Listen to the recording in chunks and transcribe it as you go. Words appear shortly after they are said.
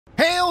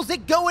How's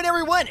it going,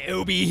 everyone?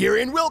 Obi here,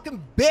 and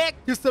welcome back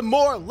to some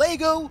more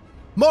Lego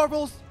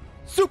Marvel's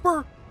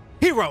Super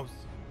Heroes.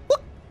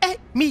 Look at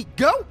me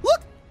go!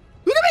 Look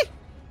at me!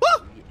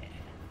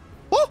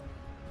 Oh,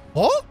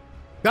 oh,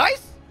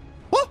 guys!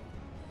 Oh,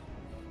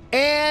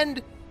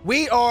 and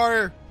we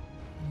are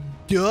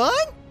done.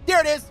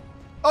 There it is.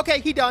 Okay,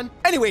 he done.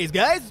 Anyways,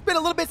 guys, it's been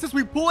a little bit since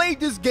we played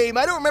this game.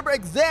 I don't remember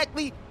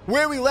exactly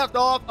where we left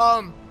off.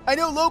 I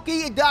know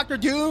Loki and Doctor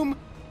Doom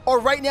are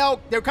right now,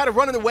 they're kind of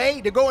running away.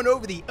 They're going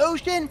over the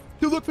ocean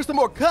to look for some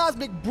more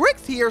cosmic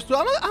bricks here. So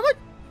I'm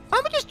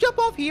gonna just jump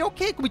off here.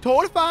 Okay, can we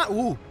totally fine?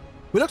 Ooh,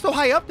 we look so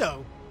high up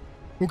though.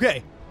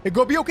 Okay, it's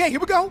gonna be okay. Here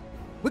we go.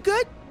 We're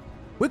good.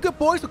 We're good,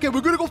 boys. Okay,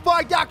 we're gonna go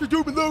find Doctor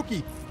Doom and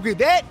Loki. Okay,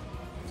 that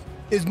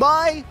is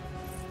my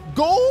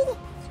goal.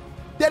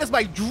 That is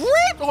my dream.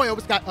 Oh, I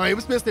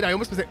almost missed it. And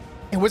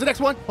where's the next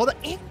one? Hold on.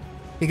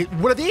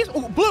 What are these?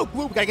 Oh, blue.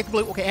 We gotta get the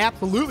blue. Okay,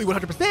 absolutely,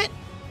 100%.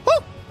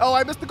 Oh,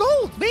 I missed the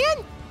golds,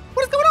 man.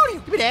 What is going on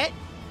here? Give me that.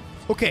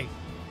 Okay.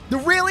 The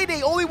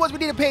only ones we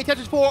need to pay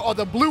attention for are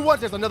the blue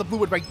ones. There's another blue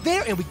one right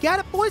there, and we got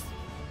it, boys.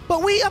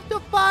 But we up to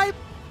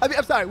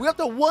we up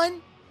to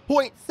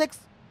 1.6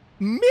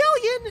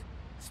 million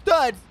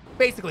studs,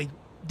 basically.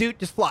 Dude,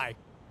 just fly.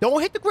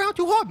 Don't hit the ground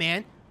too hard,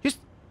 man.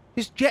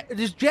 Just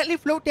gently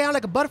float down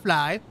like a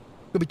butterfly.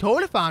 You'll be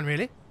totally fine,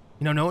 really.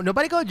 You know,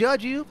 nobody gonna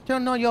judge you for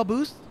turning on your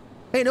boost.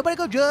 Hey, nobody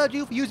gonna judge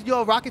you for using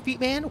your rocket feet,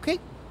 man, okay?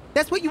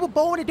 That's what you were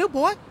born to do,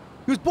 boy.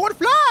 You was born to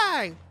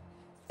fly.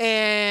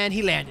 And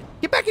he landed.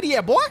 Get back in the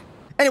air, boy.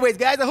 Anyways,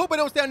 guys, I hope I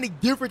don't sound any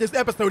different this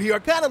episode here. I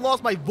kind of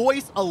lost my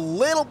voice a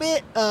little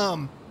bit.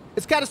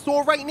 It's kind of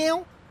sore right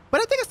now.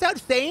 But I think I sound the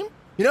same,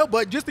 you know,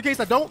 but just in case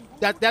I don't,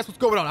 that's what's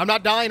going on. I'm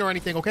not dying or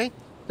anything, okay?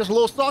 Just a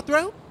little sore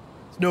throat.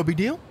 It's no big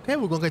deal. Okay,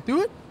 we're going to get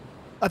through it.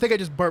 I think I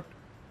just burped,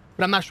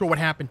 but I'm not sure what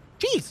happened.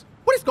 Jeez,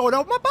 what is going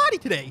on with my body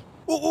today?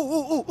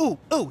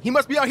 Ooh. He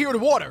must be out here in the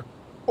water.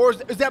 Or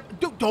is that...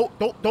 Dude, don't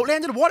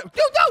land in the water.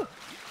 Dude, no!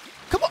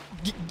 Come on.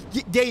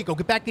 There you go.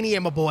 Get back in the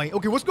air, my boy.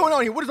 Okay, what's going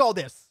on here? What is all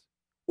this?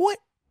 What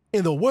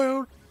in the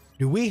world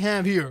do we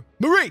have here?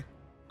 Marie,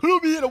 clue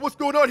me in on what's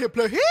going on here,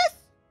 please.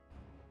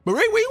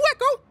 Marie, where you at,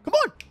 girl? Come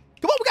on.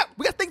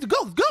 We got things to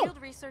go. Let's go. Field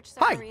research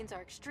submarines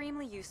are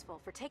extremely useful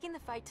for taking the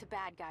fight to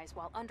bad guys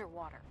while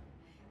underwater.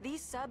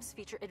 These subs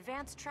feature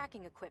advanced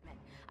tracking equipment,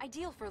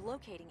 ideal for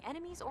locating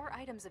enemies or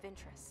items of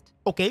interest.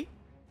 Okay.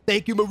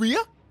 Thank you, Maria.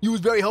 You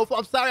was very helpful.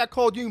 I'm sorry I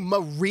called you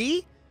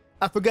Marie.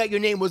 I forgot your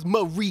name was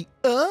Maria.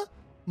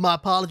 My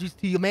apologies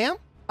to you, ma'am.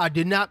 I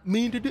did not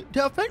mean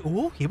to offend.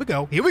 Ooh, here we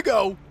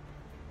go.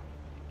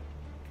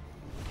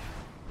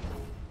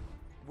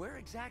 Where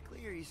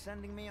exactly are you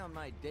sending me on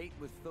my date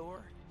with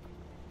Thor?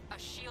 A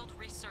shield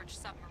research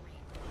submarine.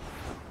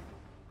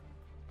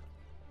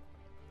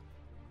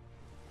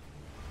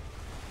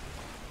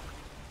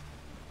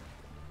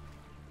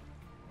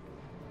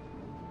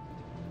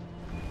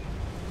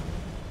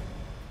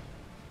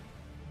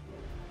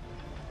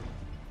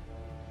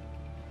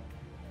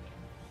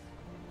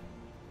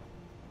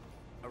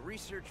 A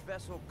research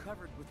vessel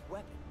covered with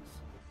weapons.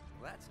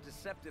 Well, that's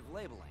deceptive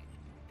labeling.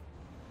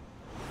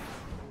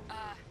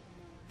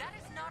 That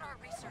is not our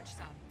research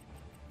sub.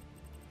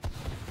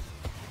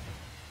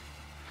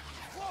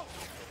 Whoa!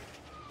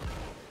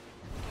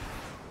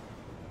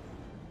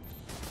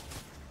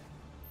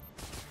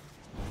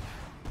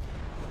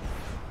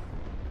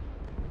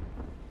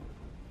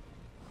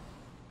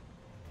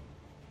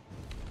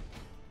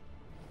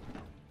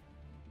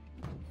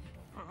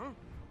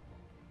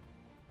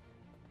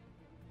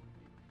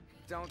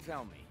 Don't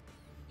tell me.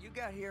 You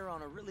got here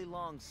on a really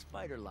long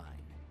spider line.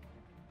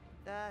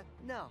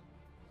 No.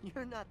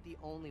 You're not the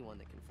only one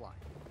that can fly.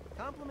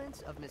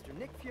 Compliments of Mr.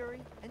 Nick Fury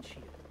and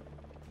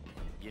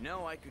S.H.I.E.L.D. You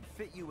know, I could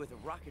fit you with a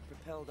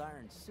rocket-propelled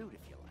iron suit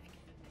if you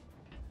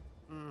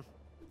like.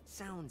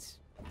 Sounds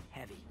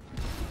heavy.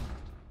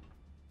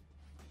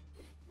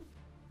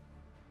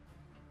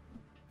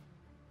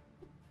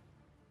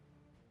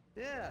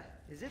 Yeah,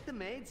 is it the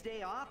maid's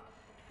day off?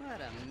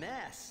 What a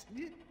mess.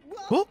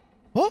 Whoa!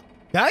 Oh,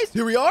 guys,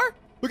 here we are.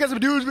 We got some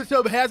dudes with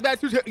some hazmat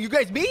suits. You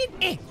guys mean?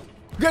 You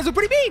guys are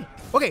pretty mean.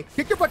 Okay,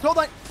 kick your butts. Hold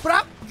on.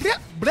 Blah, blah,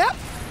 blah,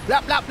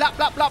 blah, blah, blah,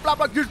 blah, blah, blah,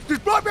 blah.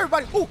 Just blow up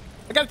everybody. Ooh,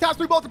 I got a top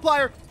 3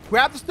 multiplier.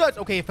 Grab the studs.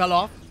 Okay, it fell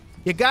off.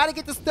 You gotta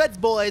get the studs,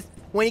 boys,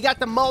 when you got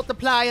the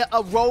multiplier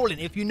rolling,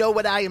 if you know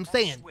what I am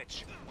saying.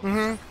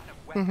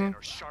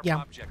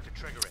 Yeah.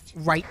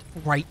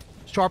 Right.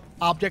 Sharp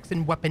objects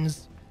and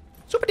weapons.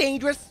 Super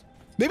dangerous.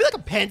 Maybe like a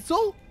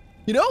pencil.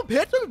 You know,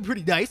 pencil would be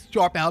pretty nice.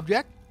 Sharp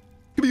object.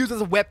 Can be used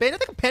as a weapon. I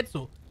think a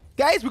pencil.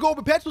 Guys, we go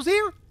over pencils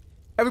here.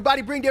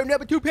 Everybody bring their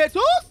number 2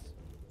 pencils.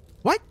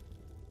 What?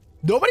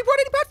 Nobody brought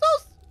any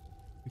pencils?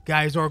 You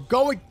guys are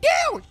going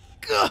down.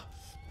 Gah.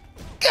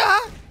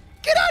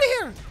 Get out of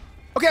here.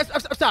 Okay,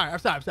 I'm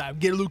sorry. I'm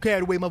getting a little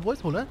carried away, my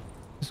voice. Hold on.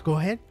 Just go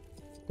ahead.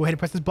 Go ahead and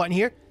press this button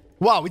here.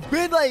 Wow, it's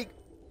been like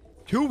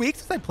 2 weeks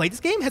since I played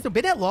this game. Has it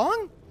been that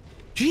long?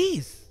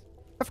 Jeez.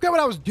 I forgot what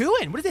I was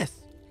doing. What is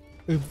this?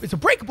 It's a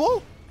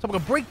breakable. So I'm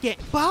going to break it.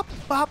 Bop,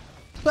 bop,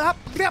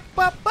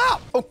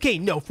 Okay,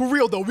 no, for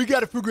real though, we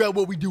gotta figure out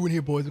what we're doing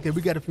here, boys. Okay,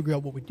 we gotta figure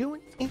out what we're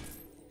doing.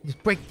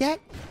 Just break that.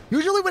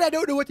 Usually when I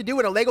don't know what to do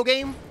in a Lego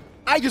game,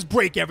 I just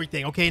break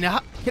everything. Okay,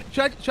 now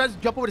should I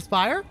just jump over this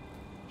fire?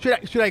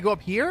 Should I go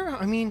up here?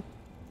 I mean,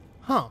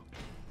 huh?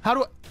 How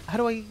do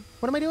I?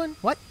 What am I doing?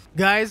 What?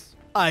 Guys,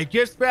 I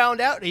just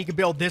found out that you can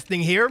build this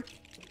thing here.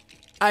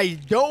 I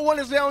don't want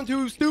to sound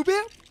too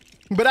stupid,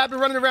 but I've been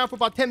running around for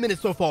about 10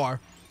 minutes so far.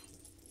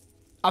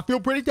 I feel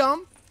pretty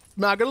dumb.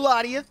 Not gonna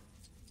lie to you.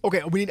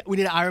 Okay, we need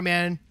an Iron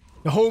Man.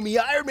 The homie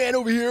Iron Man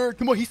over here.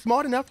 Come on, he's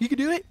smart enough. He can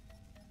do it.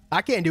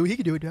 I can't do it. He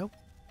can do it though.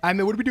 Iron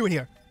Man, what are we doing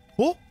here?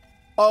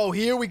 Oh,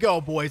 here we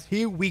go, boys.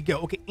 Here we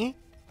go. Okay,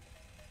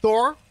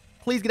 Thor,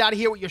 please get out of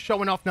here with your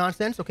showing off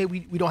nonsense. Okay, we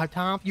don't have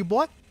time for you,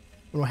 boy.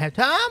 We don't have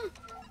time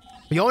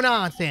for your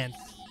nonsense.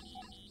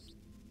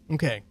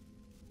 Okay.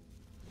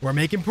 We're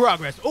making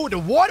progress. Oh, the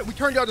water. We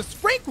turned on the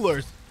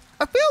sprinklers.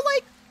 I feel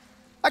like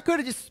I could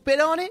have just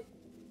spit on it.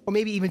 Or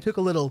maybe even took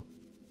a little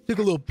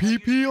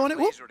pee-pee on it.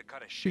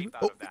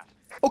 Oh.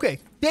 Okay.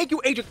 Thank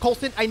you, Agent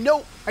Coulson. I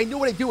know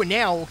what I'm doing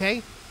now,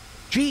 okay?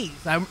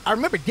 Jeez. I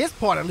remember this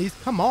part at least.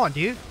 Come on,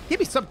 dude. Give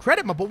me some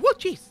credit, my boy. Whoa,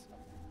 jeez.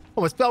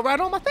 Almost fell right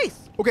on my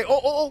face. Okay.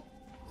 Oh.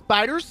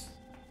 Spiders.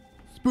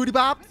 Spooty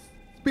bops.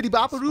 Speedy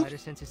bop-a-doo. Spider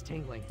sense is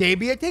tingling. They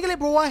be a tingling,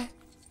 boy.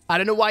 I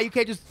don't know why you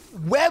can't just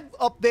web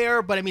up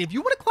there, but I mean, if you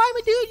want to climb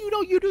it, dude, you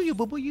know you do you,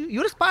 boo-boo.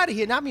 You're the spider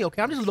here, not me,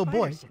 okay? I'm just a little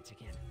boy. Sense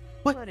again.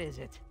 What? What is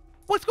it?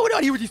 What's going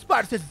on here with these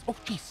spider senses? Oh,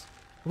 jeez.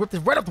 Ripped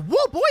this right off the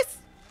wall, boys.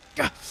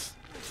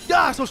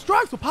 Ah, so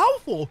strong, so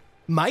powerful.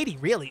 Mighty,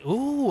 really.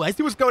 Ooh, I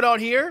see what's going on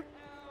here.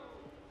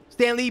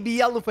 Stan Lee be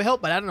yelling for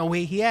help, but I don't know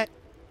where he at.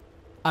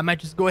 I might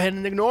just go ahead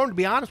and ignore him, to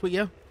be honest with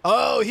you.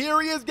 Oh,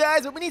 here he is,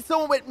 guys. We need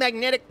someone with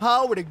magnetic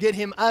power to get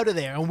him out of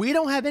there. And we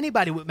don't have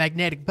anybody with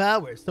magnetic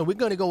power. So we're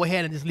going to go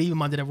ahead and just leave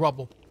him under the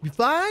rubble. We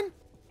fine?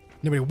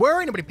 Nobody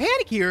worry. Nobody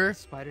panic here.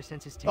 Spider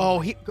sense is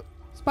tingling. Oh,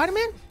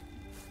 Spider-Man?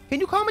 Can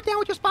you calm it down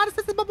with your spider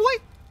senses, my boy?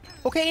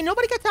 Okay, ain't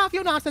nobody got time for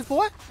your nonsense,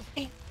 boy.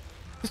 Hey,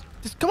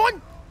 just come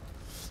on.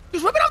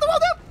 Just rip it off the wall,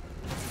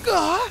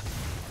 dude.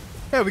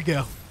 There we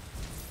go.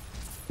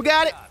 We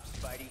got it.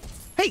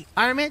 Hey,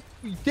 Iron Man.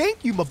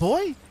 Thank you, my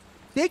boy.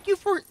 Thank you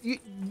for, you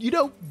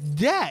know,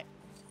 that.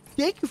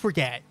 Thank you for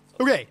that.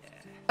 Okay.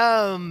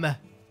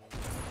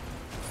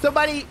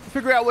 Somebody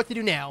figure out what to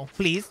do now,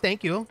 please.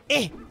 Thank you.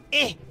 I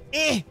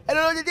don't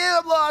know what to do.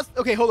 I'm lost.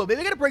 Okay, hold on.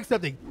 Maybe I gotta break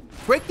something.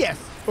 Break this.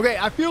 Okay,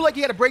 I feel like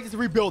you gotta break this to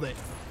rebuild it.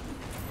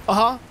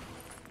 Uh-huh.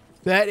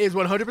 That is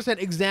 100%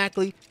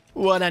 exactly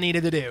what I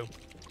needed to do.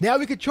 Now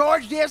we could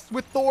charge this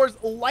with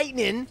Thor's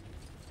lightning.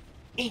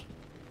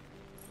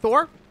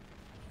 Thor?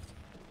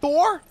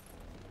 Thor?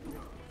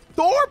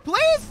 Thor,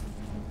 please?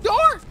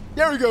 Thor!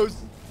 There he goes.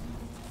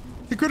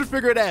 He couldn't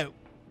figure it out.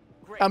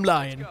 Great, I'm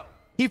lying.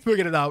 He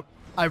figured it out.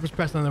 I was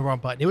pressing the wrong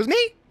button. It was me.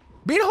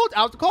 I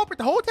was the culprit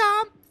the whole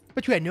time.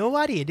 But you had no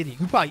idea, did you?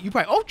 You probably,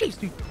 oh, jeez,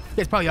 dude.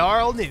 That's probably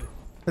all new.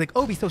 Like,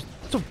 Obi's so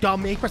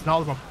dumb, man. He's pressing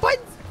all the wrong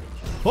buttons.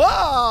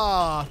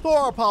 Ah,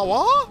 Thor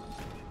power.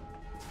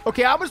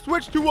 Okay, I'm gonna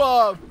switch to,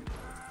 well,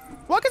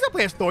 I guess I'll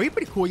play as Thor. He's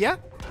pretty cool, yeah?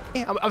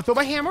 I'm gonna throw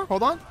my hammer.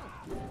 Hold on.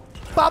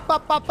 Pop,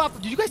 pop, pop, pop.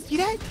 Did you guys see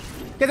that?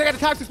 Guys, I got a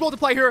toxic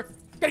multiply here.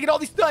 Gotta get all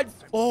these studs.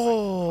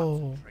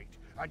 Oh.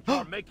 And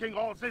you're making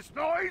all this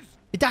noise?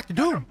 Hey, Doctor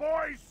Doom.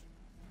 Boys.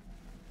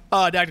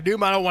 Dr.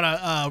 Doom, I don't want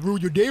to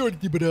ruin your day or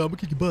anything, but I'm gonna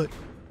kick your butt.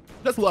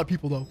 That's a lot of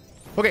people, though.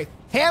 Okay,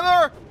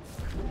 hammer!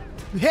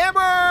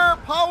 Hammer!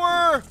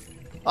 Power!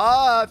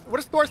 What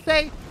does Thor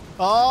say?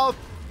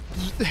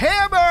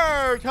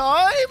 Hammer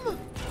time!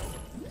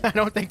 I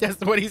don't think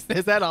that's what he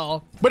says at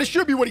all. But it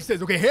should be what he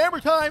says. Okay, hammer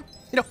time!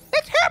 You know,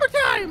 it's hammer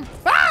time!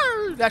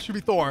 Ah! That should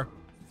be Thor.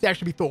 That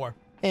should be Thor.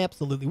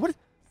 Absolutely. What,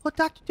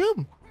 Dr.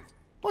 Doom?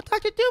 Well,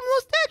 Dr. Doom,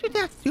 little statue,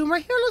 Dr. Doom,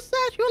 right here, little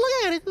statue.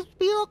 Look at it. This would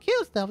be all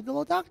cute stuff. The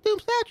little Dr. Doom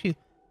statue.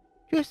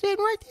 Just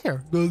sitting right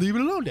there. Go leave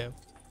it alone now.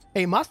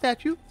 Hey, my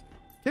statue.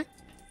 Okay.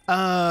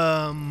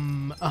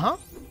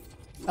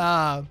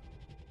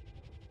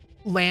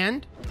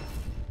 Land.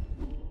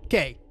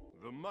 Okay.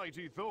 The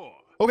mighty Thor.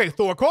 Okay,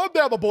 Thor, calm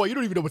down, my boy. You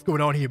don't even know what's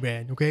going on here,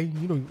 man. Okay?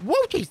 You know.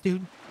 Whoa, jeez,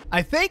 dude.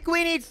 I think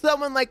we need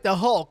someone like the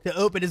Hulk to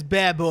open this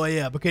bad boy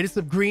up. Okay, there's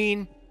some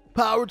green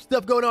powered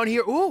stuff going on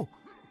here. Ooh.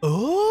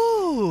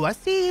 Ooh, I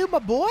see you, my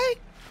boy.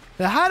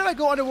 Now, how do I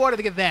go underwater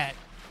to get that?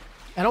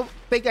 I don't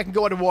think I can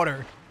go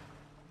underwater.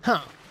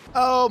 Huh.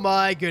 Oh,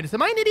 my goodness.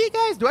 Am I an idiot,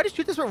 guys? Do I just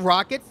shoot this with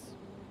rockets?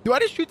 Do I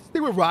just shoot this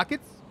thing with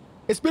rockets?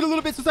 It's been a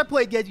little bit since I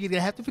played, guys. You're going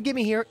to have to forgive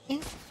me here.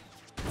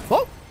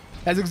 Oh,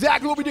 that's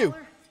exactly what we do. Hope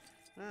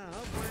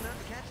we're not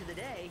the catch of the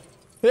day.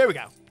 There we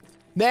go.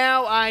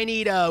 Now I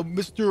need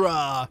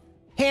Mr.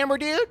 Hammer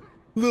Dude.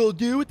 Little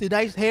dude with the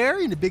nice hair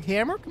and the big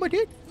hammer. Come on,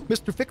 dude.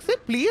 Mr. Fix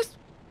It, please.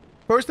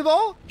 First of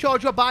all,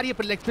 charge your body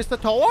up like Mr.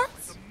 Thor.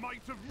 The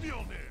might of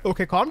Mjolnir.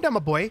 Okay, calm down, my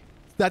boy.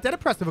 It's not that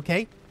impressive,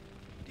 okay?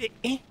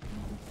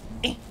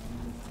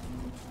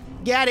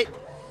 Got it.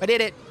 I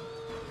did it.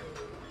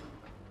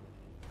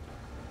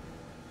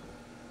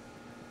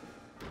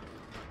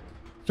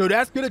 So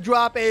that's gonna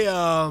drop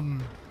a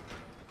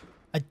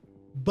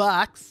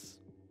box.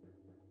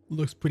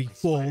 Looks pretty My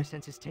full. spider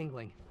sense is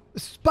tingling.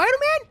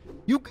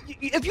 Spider-Man,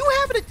 if you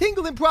having a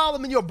tingling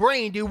problem in your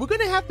brain, dude, we're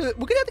gonna have to get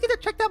that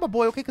checked out, my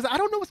boy, okay? Because I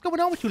don't know what's going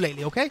on with you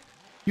lately, okay?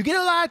 You get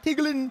a lot of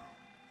tingling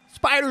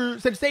spider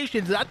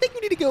sensations, and I think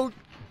you need to go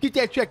get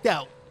that checked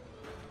out.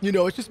 You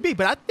know, it's just me,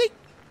 but I think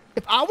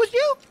if I was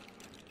you,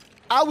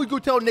 I would go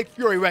tell Nick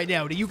Fury right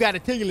now that you got a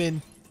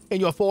tingling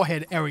in your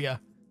forehead area,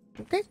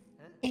 okay?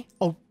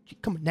 Oh,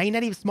 come on, now you're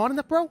not even smart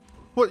enough, bro?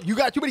 What, you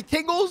got too many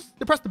tingles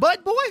to press the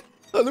button, boy?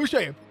 Let me show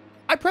you.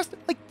 I pressed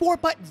like 4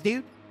 buttons,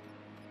 dude.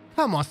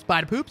 Come on,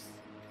 spider poops.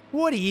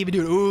 What are you even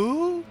doing?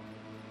 Ooh.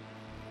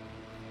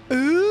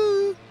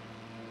 Ooh.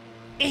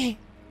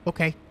 Okay.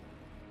 Okay,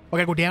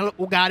 go down.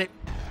 Oh, got it.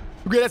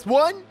 Okay, that's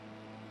 1.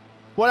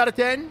 1 out of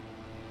 10.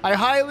 I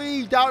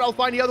highly doubt I'll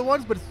find the other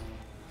ones, but it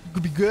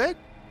could be good.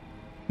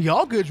 Be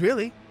all good,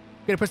 really.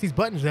 Gotta press these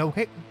buttons, though.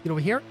 Okay, get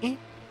over here.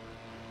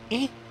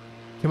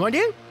 Come on,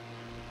 dude.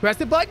 Press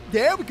the button.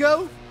 There we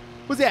go.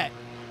 What's that?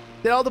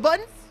 Is that all the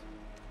buttons?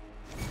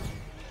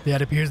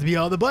 That appears to be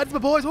all the buttons, my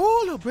boys. Oh,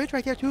 a little bridge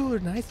right there, too.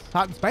 Nice,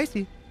 hot and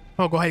spicy.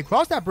 Oh, go ahead and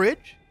cross that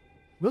bridge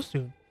real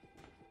soon.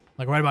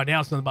 Like right about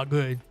now, something about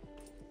good.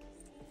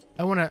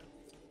 I want to...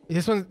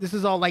 This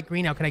is all light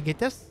green now. Can I get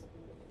this?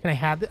 Can I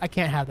have it? I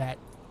can't have that.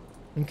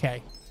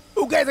 Okay.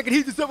 Oh, guys, I can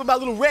heat this up with my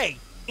little ray.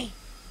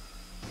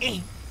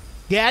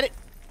 Got it?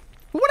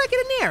 What would I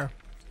get in there?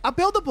 A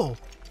buildable.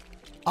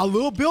 A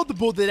little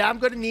buildable that I'm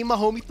going to need my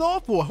homie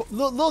Thor for.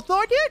 Little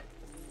Thor, dude?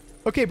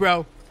 Okay,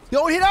 bro.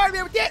 Don't hit Iron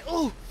Man with that.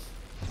 Oh.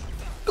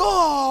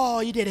 Oh,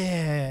 you did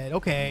it.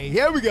 Okay,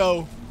 here we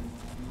go.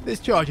 Let's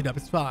charge it up.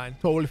 It's fine.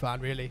 Totally fine,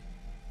 really.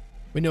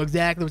 We know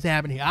exactly what's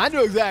happening here. I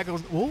know exactly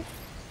what's... Oh.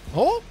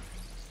 Oh.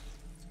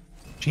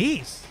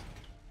 Jeez.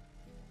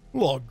 A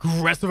little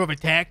aggressive of a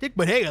tactic,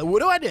 but hey,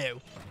 what do I do?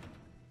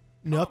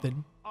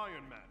 Nothing.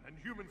 Iron Man and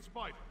Human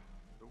Spider.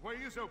 The way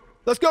is open.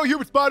 Let's go,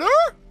 Human Spider.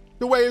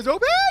 The way is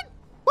open.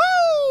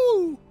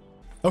 Woo!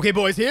 Okay,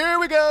 boys, here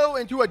we go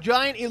into a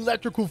giant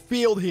electrical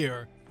field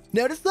here.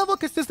 Now, this level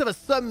consists of a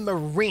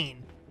submarine.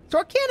 So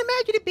I can't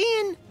imagine it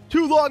being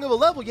too long of a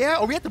level. Yeah,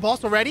 are we at the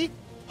boss already?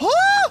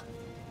 Huh?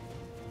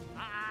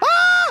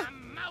 Ah!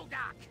 I'm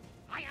Modok.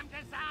 I am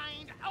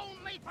designed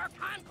only for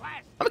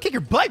conquest. I'm gonna kick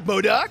your butt,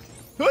 Modok.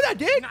 Who that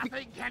did?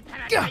 Nothing can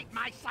penetrate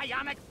my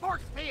psionic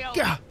force field.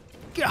 Got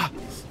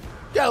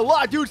a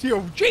lot of dudes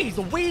here. Jeez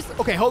Louise.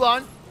 Okay, hold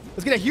on.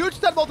 Let's get a huge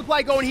stun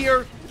multiply going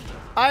here.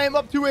 I am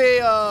up to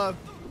a,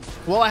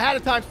 well, I had a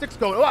times 6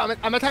 going. Oh,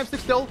 I'm at times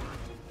 6 still.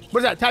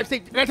 What is that? Times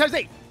 8. I got times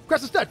 8. Press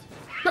the studs.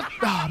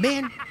 Oh,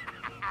 man.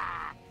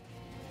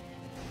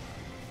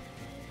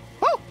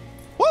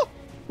 Whoa.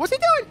 What's he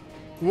doing?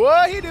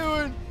 What he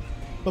doing?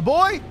 My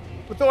boy,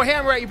 we'll throw a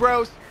hammer at you,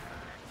 bros.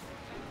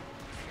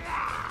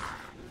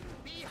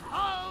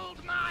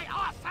 Behold my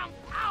awesome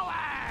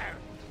power.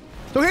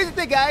 So here's the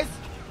thing, guys.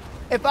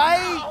 If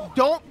I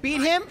don't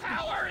beat him...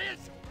 Power is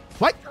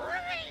What? green.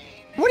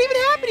 What even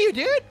happened to you,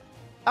 dude?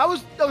 I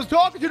was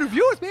talking to the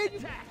viewers, man.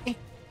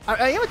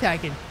 I am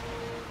attacking.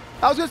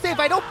 I was gonna say, if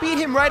I don't beat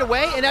him right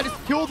away and I just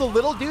kill the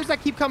little dudes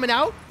that keep coming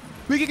out,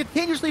 we can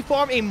continuously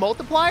farm a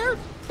multiplier,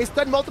 a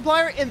stun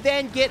multiplier, and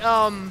then get,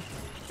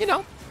 you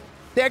know,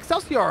 the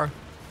Excelsior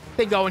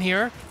thing going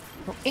here.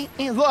 Look,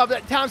 I'm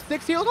at times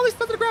 6 here. Look at all these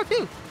stuff on the ground,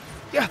 too.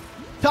 Yeah,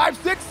 times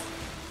 6.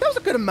 That was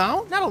a good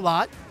amount, not a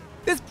lot.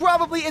 This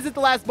probably isn't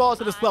the last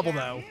boss of this level,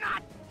 though.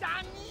 Not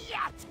done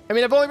yet. I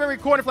mean, I've only been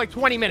recording for like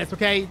 20 minutes,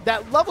 okay?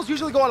 That level's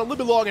usually going a little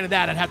bit longer than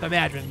that, I'd have to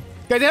imagine.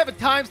 Guys, I have a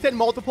times 10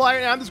 multiplier,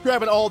 and I'm just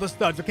grabbing all the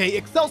studs, okay?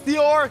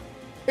 Excelsior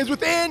is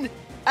within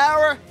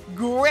our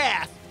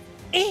grasp.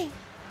 Here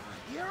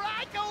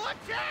I go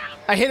again.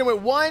 I hit him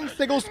with one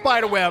single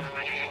spider web.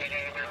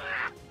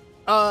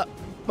 My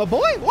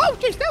boy? Whoa,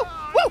 jeez, no.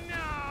 Whoa.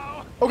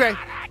 No. Okay.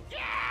 Not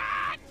again.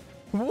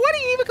 What are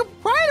you even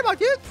crying about,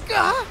 dude?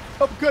 Oh,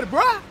 good,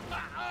 bruh.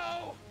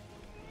 Uh-oh.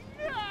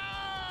 No.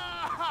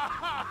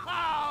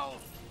 I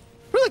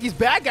feel like these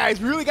bad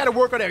guys really got to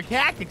work on their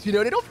tactics, you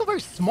know? They don't feel very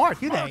smart,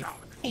 do they?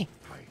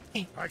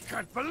 I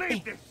can't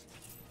believe this.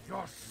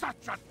 You're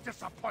such a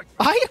disappointment.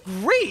 I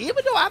agree.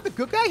 Even though I'm the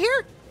good guy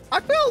here, I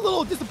feel a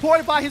little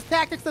disappointed by his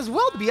tactics as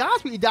well, to be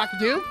honest with you, Doctor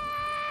Doom.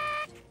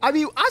 I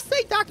mean, I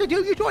say, Doctor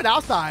Doom, you join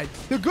our side.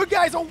 The good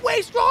guys are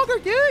way stronger,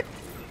 dude.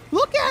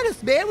 Look at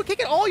us, man. We're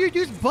kicking all your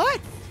dudes'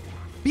 butts.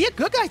 Be a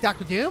good guy,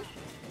 Doctor Doom.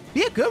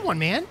 Be a good one,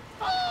 man.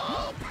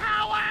 Full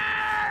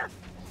power.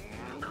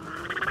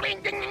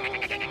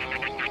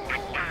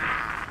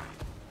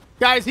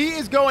 Guys, he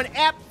is going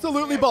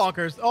absolutely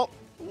bonkers. Oh,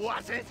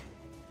 Was it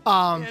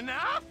um,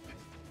 enough?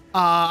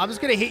 I'm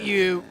just gonna hit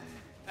you,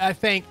 I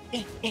think.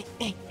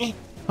 Hold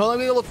on, let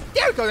me look.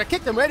 There we go. I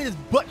kicked him right in his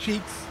butt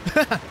cheeks.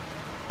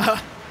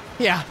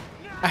 Yeah,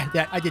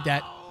 I did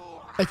that.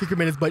 I kicked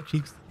him in his butt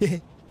cheeks.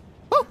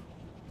 Oh,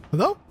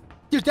 hello?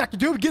 There's Doctor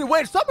Doom getting away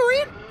in a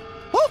submarine.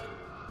 Oh,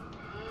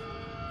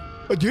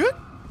 a dude?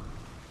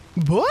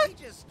 What? He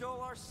just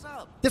stole our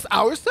sub. That's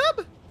our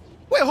sub?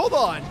 Wait, hold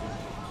on.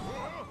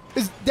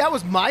 That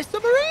was my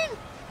submarine?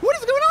 What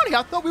is going on here?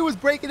 I thought we was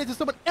breaking into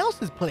someone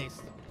else's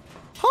place.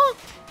 Huh?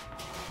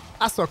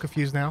 I'm so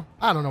confused now.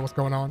 I don't know what's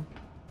going on.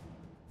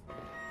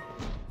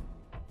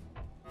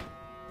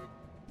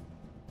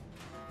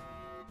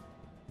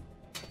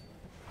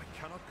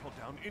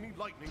 down any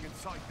lightning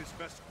inside this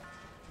vessel.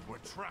 We're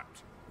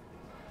trapped.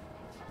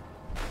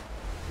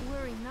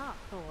 Worry not,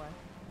 Thor.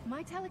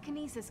 My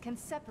telekinesis can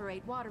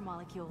separate water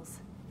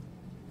molecules.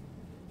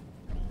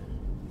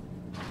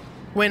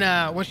 When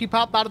she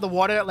popped out of the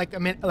water like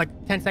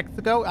 10 seconds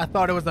ago, I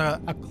thought it was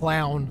a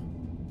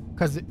clown,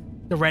 because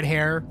the red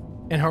hair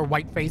and her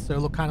white face, so it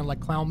looked kind of like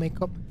clown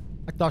makeup.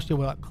 I thought she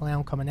was a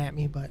clown coming at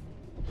me, but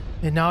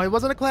no, it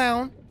wasn't a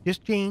clown.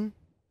 Just Jean,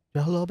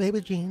 just hello,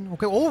 baby Jean.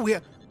 Okay. Oh,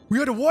 we're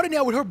underwater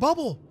now with her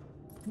bubble.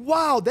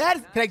 Wow, that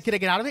is. Can I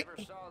get out of it?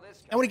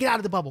 I want to get out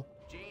of the bubble.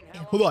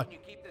 Hold on.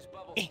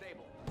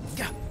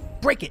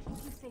 Break it. I'm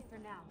safe for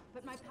now,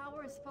 but my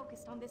power is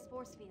focused on this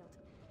force field.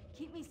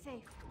 Keep me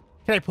safe.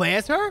 Can I play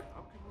as her?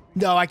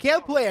 No, I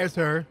can't play as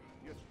her.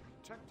 Yet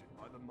protected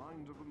by the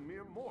mind of a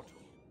mere mortal.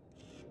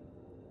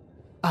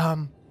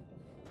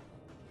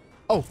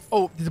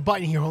 Oh, there's a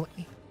button here. Hold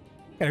on.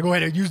 Gotta go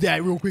ahead and use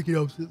that real quick,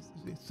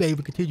 save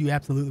and continue.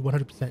 Absolutely,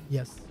 100%.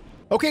 Yes.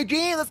 Okay,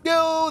 Jean, let's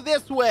go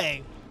this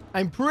way.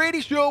 I'm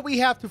pretty sure we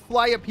have to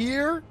fly up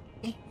here.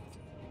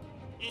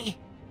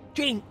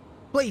 Jean,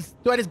 please,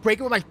 do I just break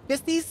it with my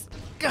fisties?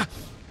 I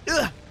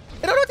don't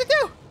know what to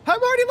do.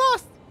 I'm already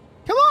lost.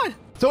 Come on.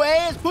 So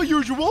as per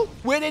usual,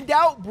 when in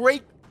doubt,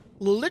 break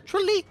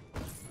literally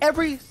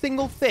every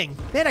single thing.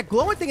 Man, a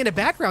glowing thing in the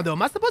background though.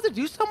 Am I supposed to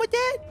do something with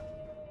that?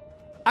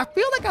 I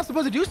feel like I'm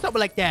supposed to do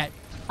something like that.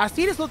 I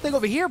see this little thing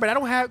over here, but I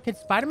don't have. Can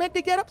Spider-Man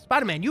dig that up?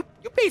 Spider-Man, you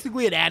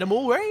basically an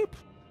animal, right?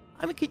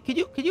 I mean, can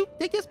you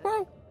dig this,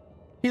 bro?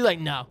 He's like,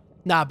 no,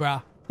 nah,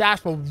 bro.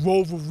 That's for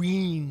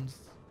Wolverines.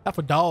 That's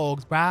for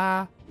dogs,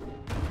 brah.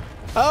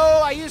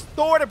 Oh, I used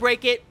Thor to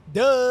break it.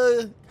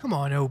 Duh. Come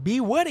on, OB.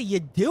 What are you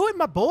doing,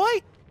 my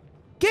boy?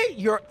 Get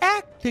your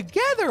act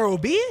together,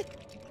 OB.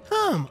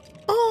 Come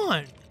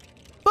on.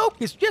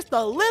 Focus just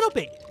a little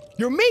bit.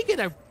 You're making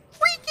a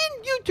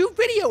freaking YouTube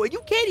video and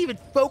you can't even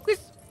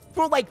focus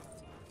for like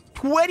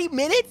 20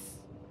 minutes?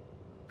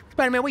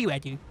 Spider-Man, where you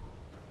at, dude?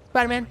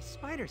 Spider-Man? My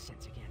spider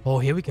sense again. Oh,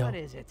 here we go. What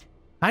is it?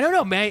 I don't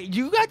know, man.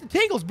 You got the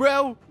tingles,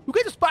 bro. You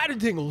got the spider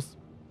tingles.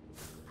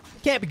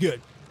 Can't be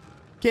good.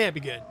 Can't be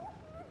good.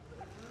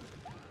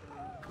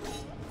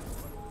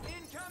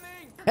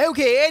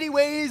 Okay,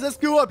 anyways, let's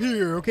go up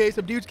here. Okay,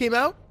 some dudes came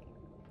out,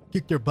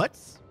 kicked their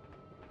butts,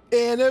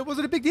 and it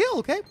wasn't a big deal,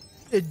 okay?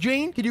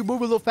 Jane, can you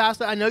move a little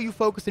faster? I know you're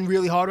focusing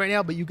really hard right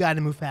now, but you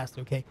gotta move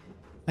faster, okay?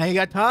 I ain't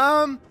got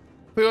time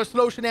for your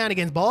slow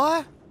shenanigans,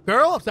 boy.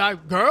 Girl, I'm sorry,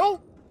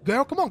 girl.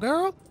 Girl, come on,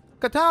 girl.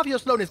 Got time for your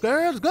slowness,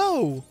 girl. Let's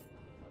go.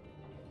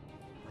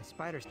 My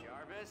spider's...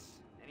 Jarvis,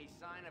 any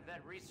sign of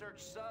that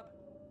research sub?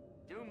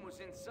 Doom was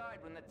inside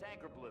when the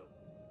tanker blew.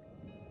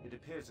 It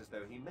appears as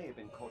though he may have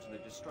been caught in the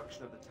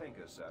destruction of the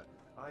tanker, sir.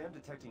 I am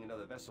detecting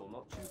another vessel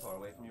not too far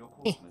away from your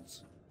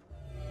coordinates.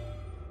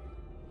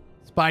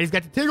 Spidey's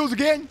got the tingles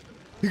again.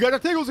 You got the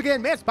tingles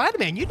again. Man,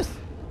 Spider-Man, you just...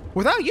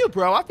 Without you,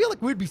 bro, I feel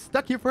like we'd be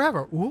stuck here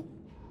forever. Ooh.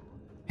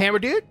 Hammer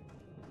dude?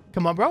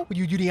 Come on, bro. Would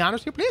you do the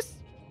honors here, please?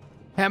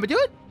 Hammer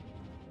dude?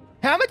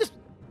 Hammer just...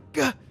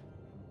 Huh?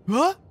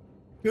 What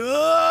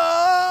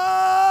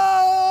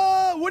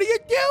are you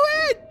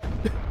doing?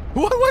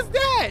 What was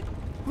that?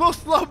 A little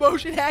slow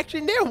motion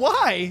action there.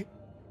 Why?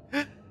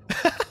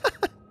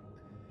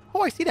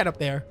 Oh, I see that up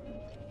there.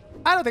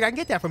 I don't think I can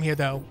get that from here,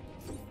 though.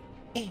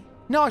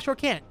 No, I sure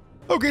can't.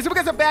 Okay, so we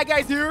got some bad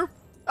guys here.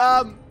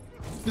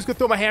 Just gonna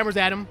throw my hammers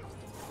at them.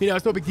 You know,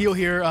 it's no big deal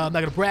here. I'm not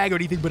gonna brag or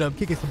anything, but I'm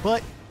kicking some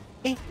butt.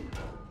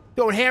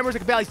 Throwing hammers, I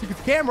can barely see the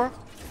camera.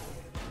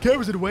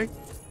 Camera's in the way.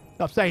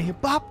 Stop saying here,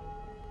 bop.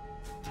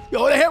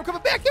 Yo, the hammer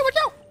coming back here, watch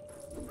out.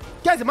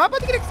 Guys, am I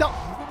about to get Excel?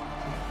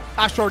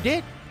 I sure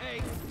did.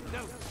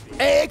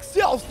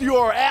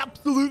 Excelsior,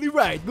 absolutely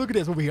right. Look at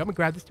this over here. I'm gonna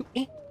grab this too.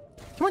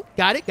 Come on,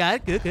 got it,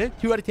 good.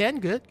 2 out of 10,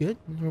 good.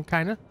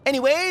 Kinda.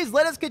 Anyways,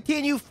 let us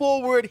continue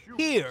forward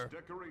here.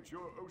 Decorate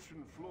your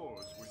ocean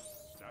floors with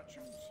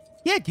statues.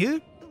 Yeah,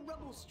 dude. The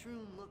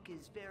rubble-strewn look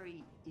is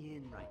very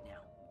in right now.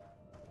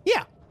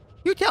 Yeah,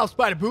 you tell,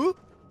 Spider-Boo.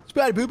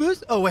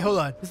 Spider-Boo-Boos. Oh, wait, hold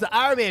on. This is the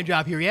Iron Man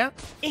job here, yeah?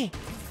 There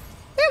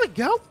we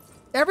go.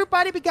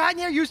 Everybody be gotten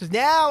their uses.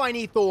 Now I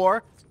need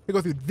Thor to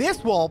go through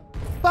this wall.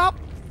 Bop.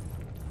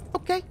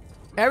 Okay.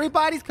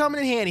 Everybody's coming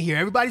in handy here.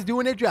 Everybody's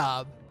doing their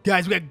job.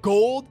 Guys, we got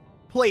gold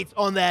plates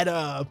on that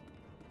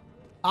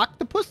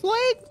octopus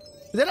leg?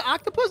 Is that an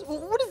octopus?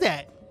 What is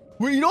that?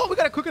 Well, you know what? We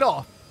gotta cook it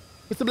off.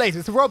 It's a blaze.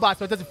 It's a robot,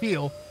 so it doesn't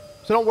feel.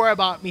 So don't worry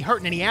about me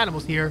hurting any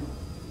animals here.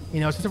 You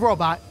know, it's just a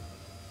robot.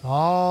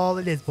 All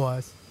it is,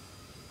 boys.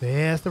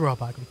 There's the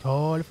robot. It'll be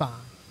totally fine.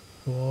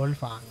 Totally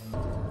fine.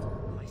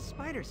 My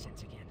spider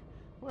sense again.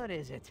 What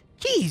is it?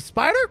 Geez,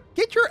 Spider,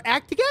 get your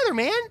act together,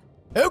 man.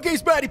 Okay,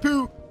 Spidey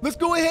Poo, let's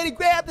go ahead and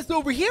grab this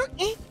over here.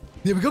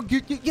 There we go.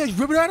 Yeah, just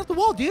rip it right off the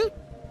wall, dude.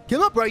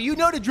 Come up, bro. You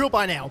know the drill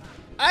by now.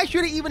 I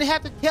shouldn't even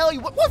have to tell you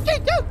what. Whoa,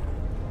 dude.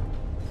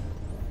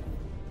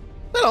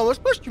 That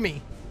almost pushed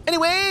me.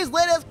 Anyways,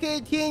 let us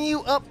continue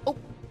up. Oh,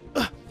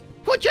 come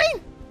on,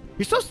 Jane.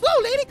 You're so slow,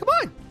 lady. Come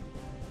on.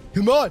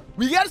 Come on.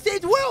 We gotta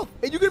save the world.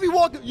 And you're gonna be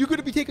walking. You're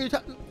gonna be taking your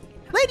time.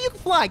 Lady, you can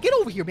fly. Get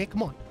over here, man.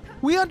 Come on.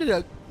 We under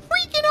the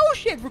freaking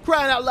ocean for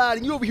crying out loud,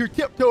 and you over here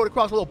tiptoeing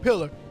across a little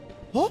pillar.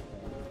 Huh?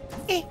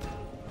 You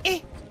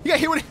got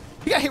hit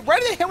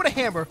right in the head with a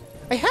hammer.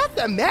 I have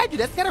to imagine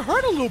that's gotta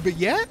hurt a little bit,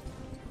 yeah?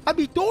 I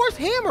mean, Thor's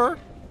hammer.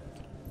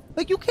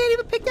 Like, you can't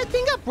even pick that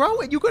thing up, bro,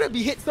 and you're gonna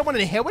be hitting someone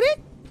in the head with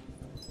it?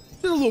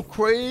 This is a little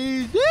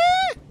crazy.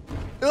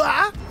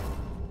 Ah.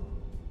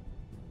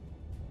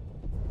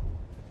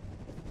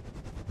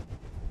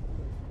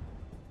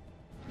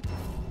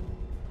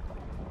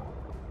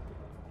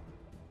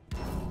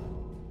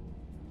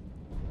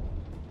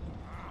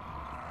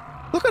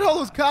 Look at all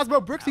those Cosmo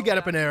bricks he got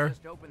up in there.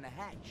 Just open the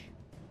hatch.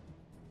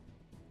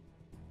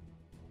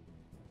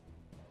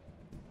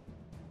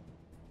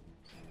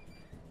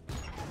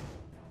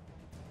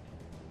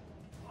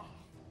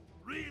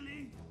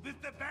 Really?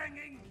 With the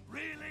banging?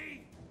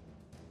 Really?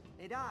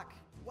 Hey, Doc,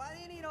 why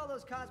do you need all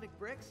those cosmic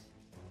bricks?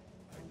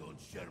 I don't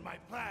share my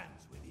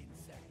plans with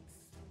insects.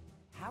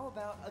 How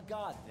about a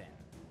god then?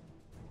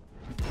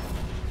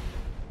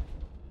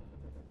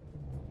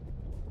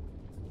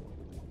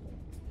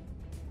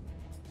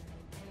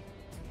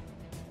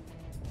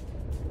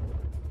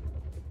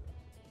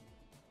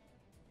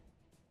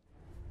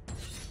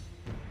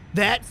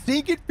 That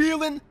sinking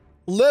feeling,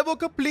 level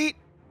complete.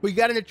 We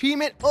got an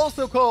achievement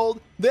also called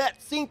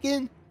that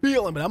sinking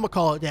feeling, but I'm gonna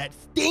call it that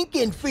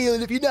stinking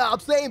feeling, if you know what I'm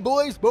saying,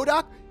 boys.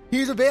 Modok,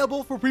 he's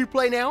available for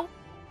pre-play now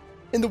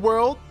in the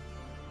world,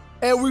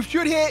 and we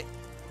should hit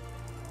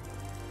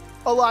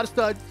a lot of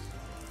studs.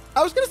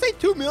 I was gonna say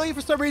 2 million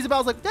for some reason, but I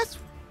was like,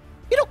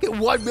 you don't get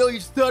 1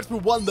 million studs for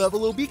one level,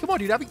 Lil B. Come on,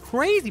 dude, that'd be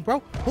crazy,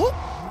 bro.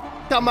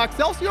 Oh, got my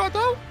Excelsior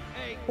though.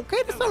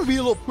 Okay, that's something to be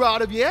a little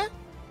proud of, yeah.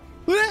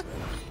 Look at that.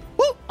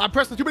 Woo! I'm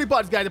pressing too many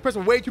buttons, guys. I'm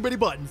pressing way too many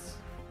buttons.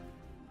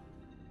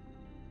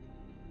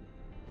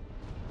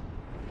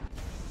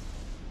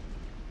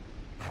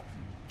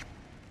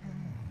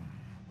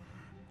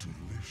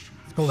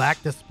 Delicious.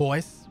 Galactus,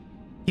 boys.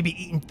 He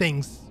be eating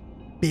things.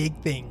 Big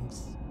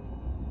things.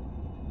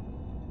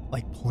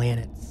 Like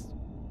planets.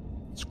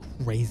 It's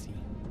crazy.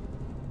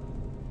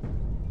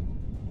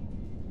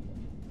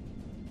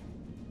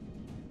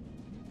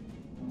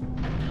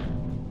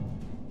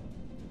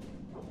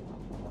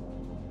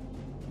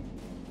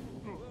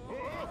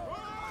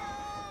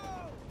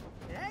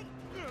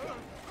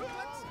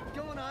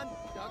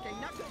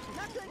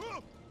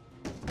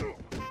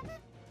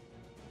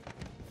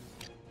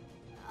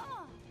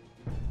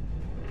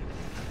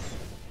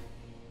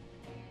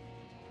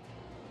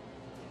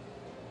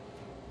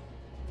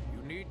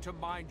 To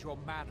mind your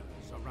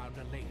manners around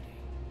a lady.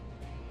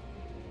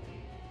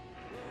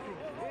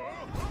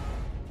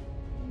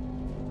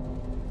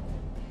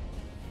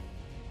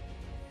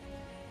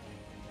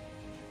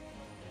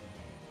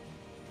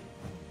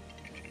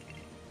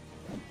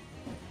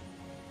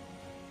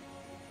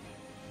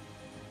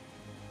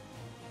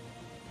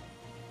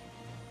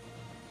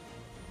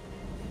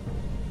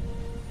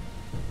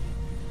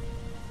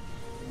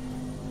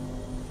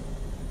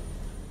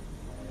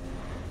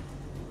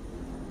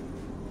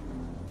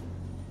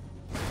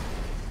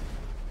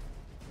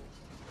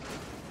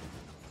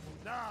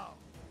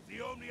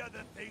 The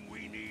other thing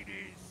we need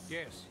is...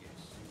 Yes,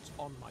 it's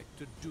on my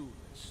to-do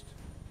list.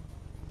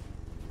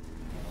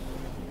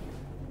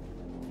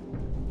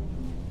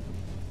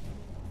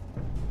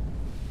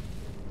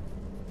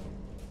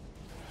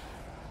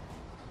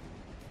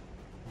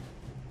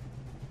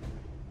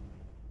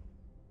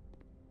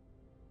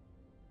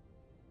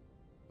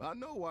 I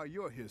know why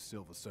you're here,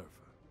 Silver Surfer,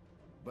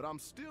 but I'm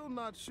still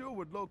not sure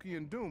what Loki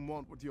and Doom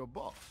want with your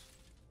boss.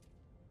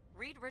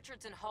 Reed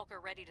Richards and Hulk are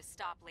ready to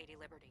stop Lady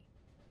Liberty.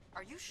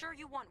 Are you sure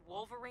you want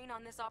Wolverine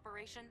on this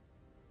operation?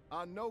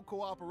 I know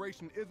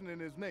cooperation isn't in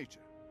his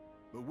nature,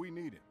 but we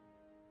need it.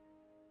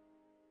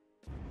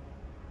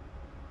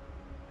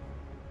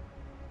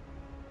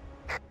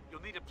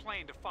 You'll need a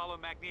plane to follow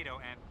Magneto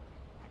and,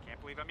 I can't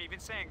believe I'm even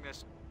saying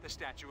this, the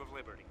Statue of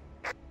Liberty.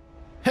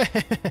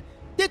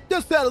 That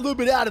does sound a little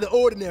bit out of the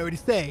ordinary to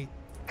say.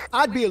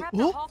 I'd be a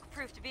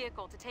Hulk-proofed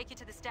vehicle to take you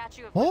to the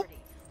Statue of Liberty.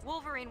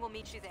 Wolverine will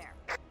meet you there.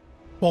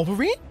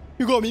 Wolverine?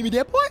 You gonna meet me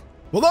there, boy?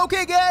 Well,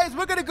 okay, guys,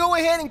 we're gonna go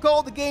ahead and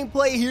call the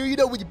gameplay here. You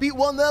know, when you beat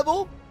one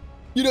level,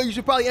 you know, you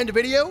should probably end the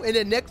video, and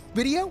then next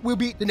video, we'll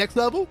beat the next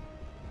level,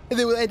 and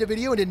then we'll end the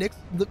video, and the next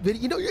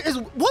video. You know, there's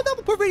one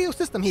level per video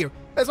system here.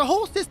 There's a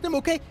whole system,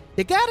 okay?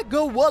 You gotta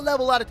go one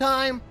level at a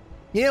time.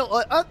 You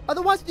know,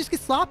 otherwise you just get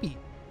sloppy.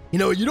 You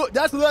know,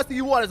 that's the last thing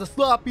you want is a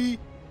sloppy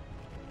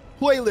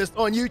playlist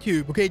on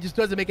YouTube, okay? It just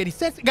doesn't make any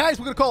sense. Guys,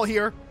 we're gonna call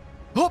here.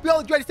 Hope y'all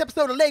enjoyed this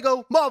episode of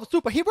Lego Marvel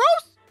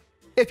Superheroes.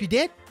 If you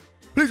did,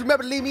 please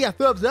remember to leave me a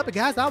thumbs up, and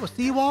guys, I will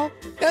see you all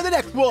in the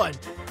next one.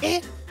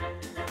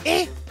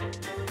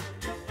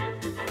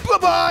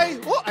 Bye-bye.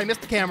 Oh, I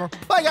missed the camera.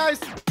 Bye, guys.